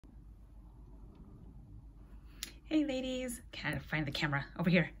Hey ladies, can't find the camera over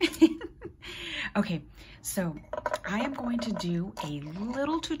here. Okay, so I am going to do a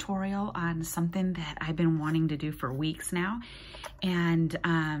little tutorial on something that I've been wanting to do for weeks now. And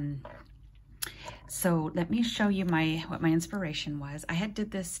so let me show you what my inspiration was. I had did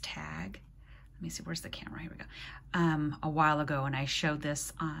this tag. Let me see, where's the camera? Here we go. A while ago, and I showed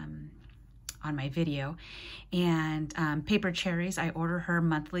this on my video. And Paper Cherries, I order her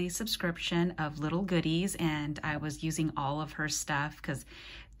monthly subscription of little goodies, and I was using all of her stuff because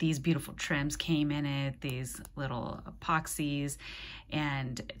these beautiful trims came in it, these little epoxies,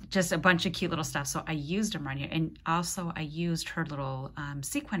 and just a bunch of cute little stuff. So I used them right here. And also I used her little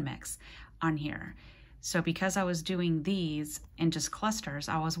sequin mix on here. So because I was doing these in just clusters,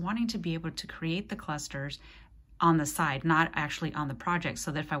 I was wanting to be able to create the clusters on the side, not actually on the project, so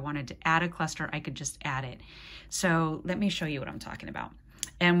that if I wanted to add a cluster, I could just add it. So let me show you what I'm talking about.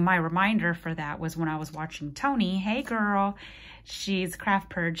 And my reminder for that was when I was watching Tony. Hey girl, she's Craft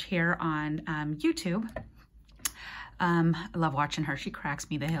Purge here on YouTube. I love watching her. She cracks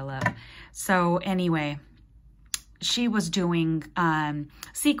me the hell up. So anyway, she was doing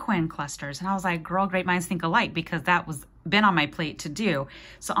sequin clusters, and I was like, girl, great minds think alike, because that was been on my plate to do.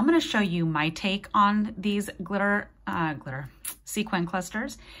 So I'm going to show you my take on these glitter sequin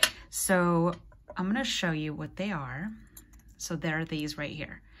clusters. So I'm going to show you what they are. So they're these right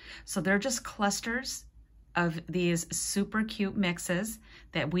here. So they're just clusters of these super cute mixes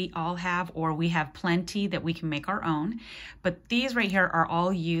that we all have, or we have plenty that we can make our own. But these right here are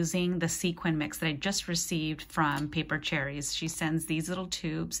all using the sequin mix that I just received from Paper Cherries. She sends these little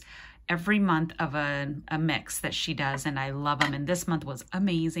tubes every month of a mix that she does, and I love them. And this month was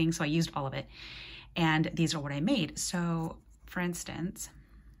amazing, so I used all of it. And these are what I made. So for instance,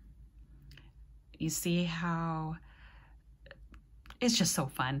 you see how it's just so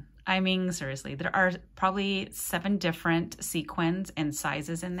fun. I mean, seriously, there are probably 7 different sequins and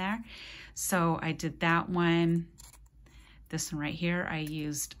sizes in there. So I did that one. This one right here, I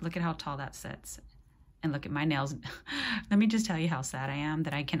used, look at how tall that sits. And look at my nails. Let me just tell you how sad I am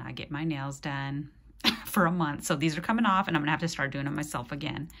that I cannot get my nails done for a month. So these are coming off, and I'm gonna have to start doing them myself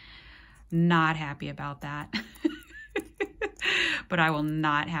again. Not happy about that. But I will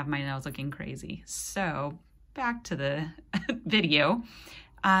not have my nails looking crazy. So back to the video.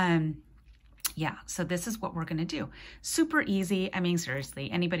 Yeah, so this is what we're gonna do. Super easy. I mean,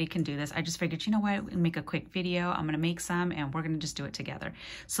 seriously, anybody can do this. I just figured, you know what, we'll make a quick video. I'm gonna make some, and we're gonna just do it together.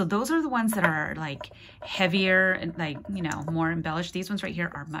 So those are the ones that are like heavier and like, you know, more embellished. These ones right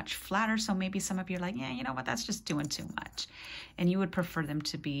here are much flatter. So maybe some of you are like, yeah, you know what, that's just doing too much. And you would prefer them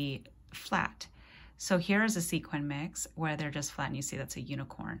to be flat. So here is a sequin mix where they're just flat, and you see that's a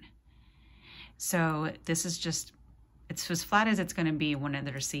unicorn. So this is just, it's as flat as it's going to be when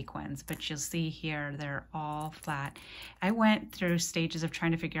they're sequins, but you'll see here they're all flat. I went through stages of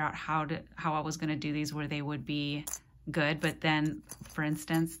trying to figure out how I was going to do these where they would be good, but then, for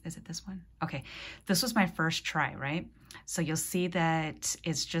instance, is it this one? Okay, this was my first try, right? So you'll see that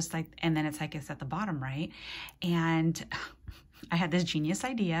it's just like, and then it's like it's at the bottom, right? And I had this genius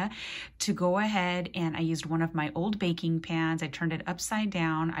idea to go ahead, and I used one of my old baking pans. I turned it upside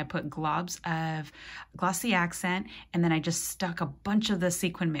down. I put globs of glossy accent, and then I just stuck a bunch of the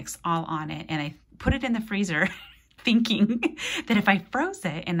sequin mix all on it, and I put it in the freezer thinking that if I froze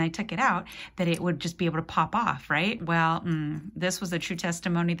it and I took it out, that it would just be able to pop off, right? Well, this was a true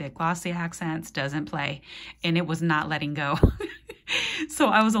testimony that glossy accents doesn't play, and it was not letting go. So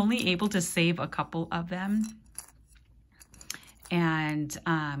I was only able to save a couple of them. And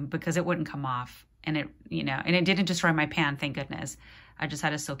because it wouldn't come off, and it, you know, and it didn't destroy my pan, thank goodness. I just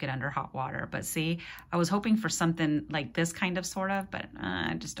had to soak it under hot water. But see, I was hoping for something like this kind of, sort of, but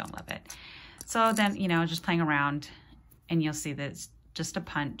I just don't love it. So then, you know, just playing around, and you'll see that it's just a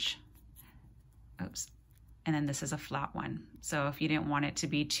punch. Oops. And then this is a flat one. So if you didn't want it to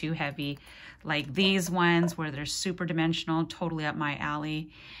be too heavy, like these ones where they're super dimensional, totally up my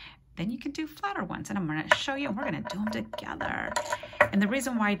alley, then you can do flatter ones, and I'm going to show you, and we're going to do them together. And the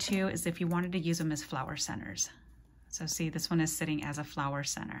reason why too is if you wanted to use them as flower centers. So see, this one is sitting as a flower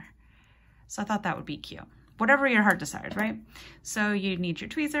center. So I thought that would be cute. Whatever your heart desires, right? So you need your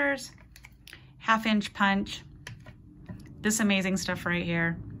tweezers, 1/2-inch punch, this amazing stuff right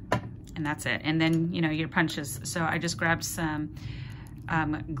here, and that's it. And then, you know, your punches. So I just grabbed some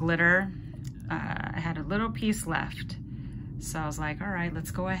glitter. I had a little piece left. So I was like, all right,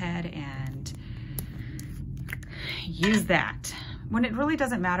 let's go ahead and use that. When it really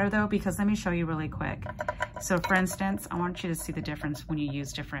doesn't matter though, because let me show you really quick. So for instance, I want you to see the difference when you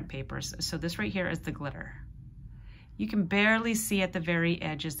use different papers. So this right here is the glitter. You can barely see at the very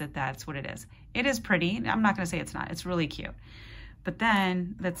edges that that's what it is. It is pretty. I'm not gonna say it's not. It's really cute. But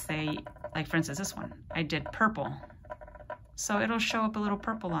then, let's say, like for instance, this one, I did purple. So it'll show up a little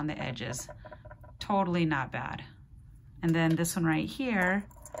purple on the edges. Totally not bad. And then this one right here,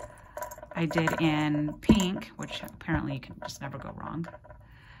 I did in pink, which apparently you can just never go wrong.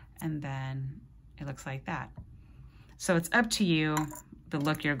 And then it looks like that. So it's up to you, the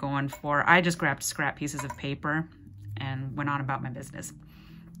look you're going for. I just grabbed scrap pieces of paper and went on about my business.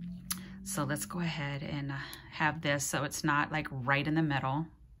 So let's go ahead and have this so it's not like right in the middle.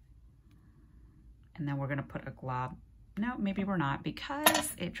 And then we're gonna put a glob. No, maybe we're not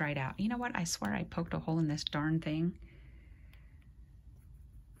because it dried out. You know what? I swear I poked a hole in this darn thing.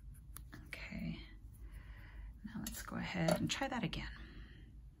 Okay, now let's go ahead and try that again.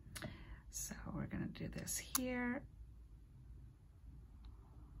 So we're gonna do this here.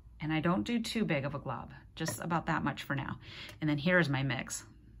 And I don't do too big of a glob, just about that much for now. And then here's my mix.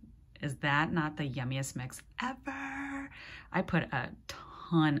 Is that not the yummiest mix ever? I put a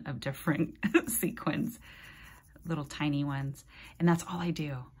ton of different sequins, little tiny ones. And that's all I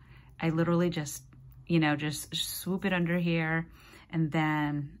do. I literally just, you know, just swoop it under here and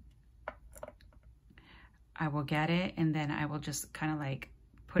then I will get it and then I will just kind of like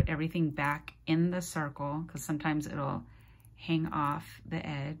put everything back in the circle because sometimes it'll hang off the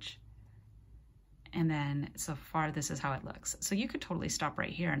edge. And then so far, this is how it looks. So you could totally stop right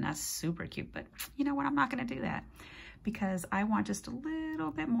here and that's super cute, but you know what? I'm not gonna do that because I want just a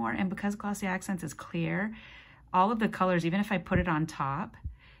little bit more. And because Glossy Accents is clear, all of the colors, even if I put it on top,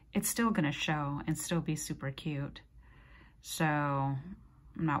 it's still gonna show and still be super cute. So I'm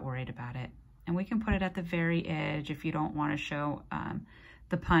not worried about it. And we can put it at the very edge if you don't wanna show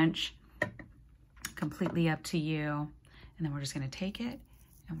the punch, completely up to you. And then we're just gonna take it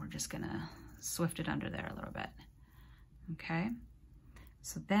and we're just gonna swift it under there a little bit, okay?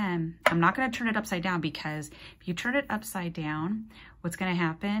 So then, I'm not gonna turn it upside down because if you turn it upside down, what's gonna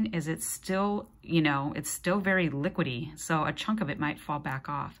happen is it's still, you know, it's still very liquidy, so a chunk of it might fall back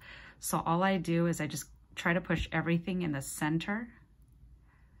off. So all I do is I just try to push everything in the center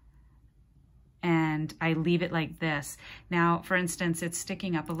and I leave it like this. Now, for instance, it's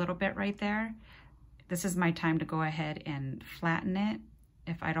sticking up a little bit right there. This is my time to go ahead and flatten it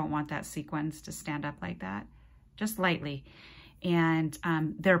if I don't want that sequence to stand up like that, just lightly. And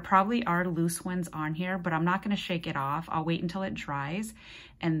there probably are loose ones on here, but I'm not gonna shake it off. I'll wait until it dries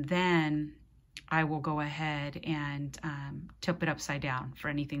and then I will go ahead and tip it upside down for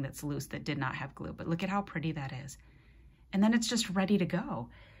anything that's loose that did not have glue. But look at how pretty that is. And then it's just ready to go.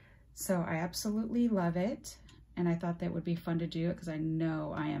 So I absolutely love it. And I thought that would be fun to do it because I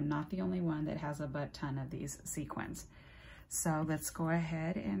know I am not the only one that has a butt ton of these sequins. So let's go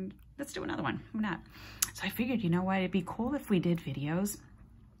ahead and let's do another one. Why not? So I figured, you know what, it'd be cool if we did videos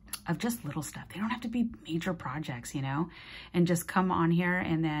of just little stuff. They don't have to be major projects, you know, and just come on here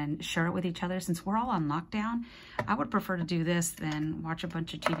and then share it with each other. Since we're all on lockdown, I would prefer to do this than watch a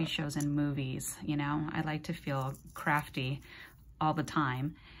bunch of TV shows and movies, you know. I like to feel crafty all the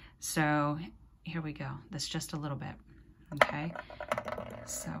time. So here we go. That's just a little bit, okay?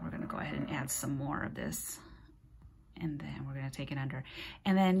 So we're gonna go ahead and add some more of this. And then we're gonna take it under.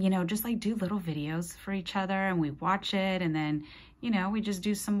 And then, you know, just like do little videos for each other and we watch it and then, you know, we just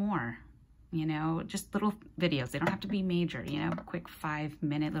do some more, you know, just little videos. They don't have to be major, you know, quick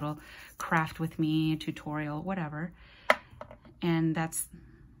 5-minute little craft with me, tutorial, whatever. And that's,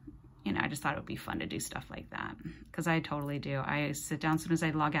 you know, I just thought it would be fun to do stuff like that because I totally do. I sit down as soon as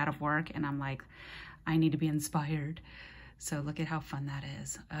I log out of work and I'm like, I need to be inspired. So look at how fun that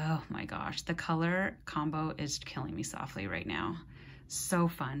is. Oh my gosh, the color combo is killing me softly right now. So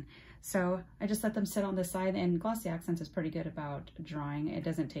fun. So I just let them sit on the side and Glossy Accents is pretty good about drying. It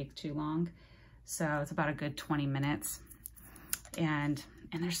doesn't take too long. So it's about a good 20 minutes. And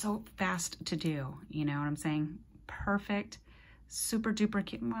they're so fast to do, you know what I'm saying? Perfect, super duper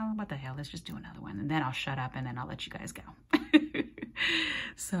cute. Well, what the hell, let's just do another one and then I'll shut up and then I'll let you guys go.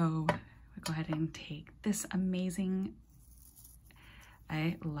 So we'll go ahead and take this amazing,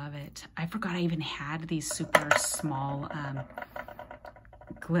 I love it. I forgot I even had these super small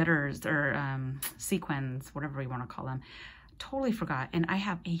glitters or sequins, whatever you want to call them. Totally forgot. And I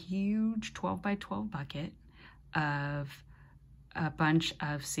have a huge 12 by 12 bucket of a bunch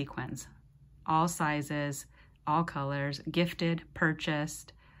of sequins, all sizes, all colors, gifted,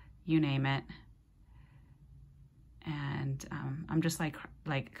 purchased, you name it. And I'm just like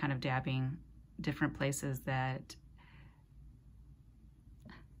kind of dabbing different places that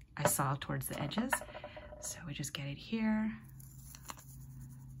I saw towards the edges. So we just get it here.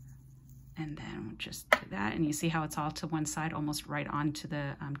 And then we'll just do that. And you see how it's all to one side, almost right onto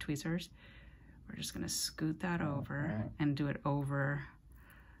the tweezers. We're just gonna scoot that over and do it over.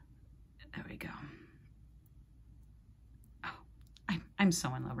 There we go. Oh, I'm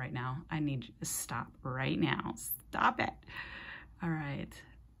so in love right now. I need you to stop right now. Stop it. All right.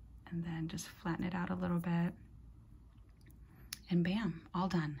 And then just flatten it out a little bit. And bam, all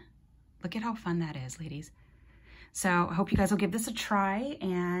done. Look at how fun that is, ladies. So I hope you guys will give this a try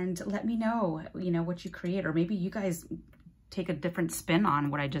and let me know, what you create, or maybe you guys take a different spin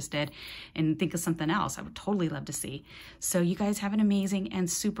on what I just did and think of something else. I would totally love to see. So you guys have an amazing and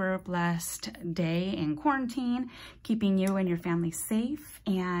super blessed day in quarantine, keeping you and your family safe.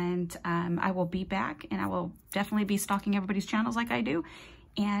 And I will be back, and I will definitely be stalking everybody's channels like I do.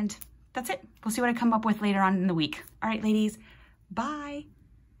 And that's it. We'll see what I come up with later on in the week. All right, ladies, bye.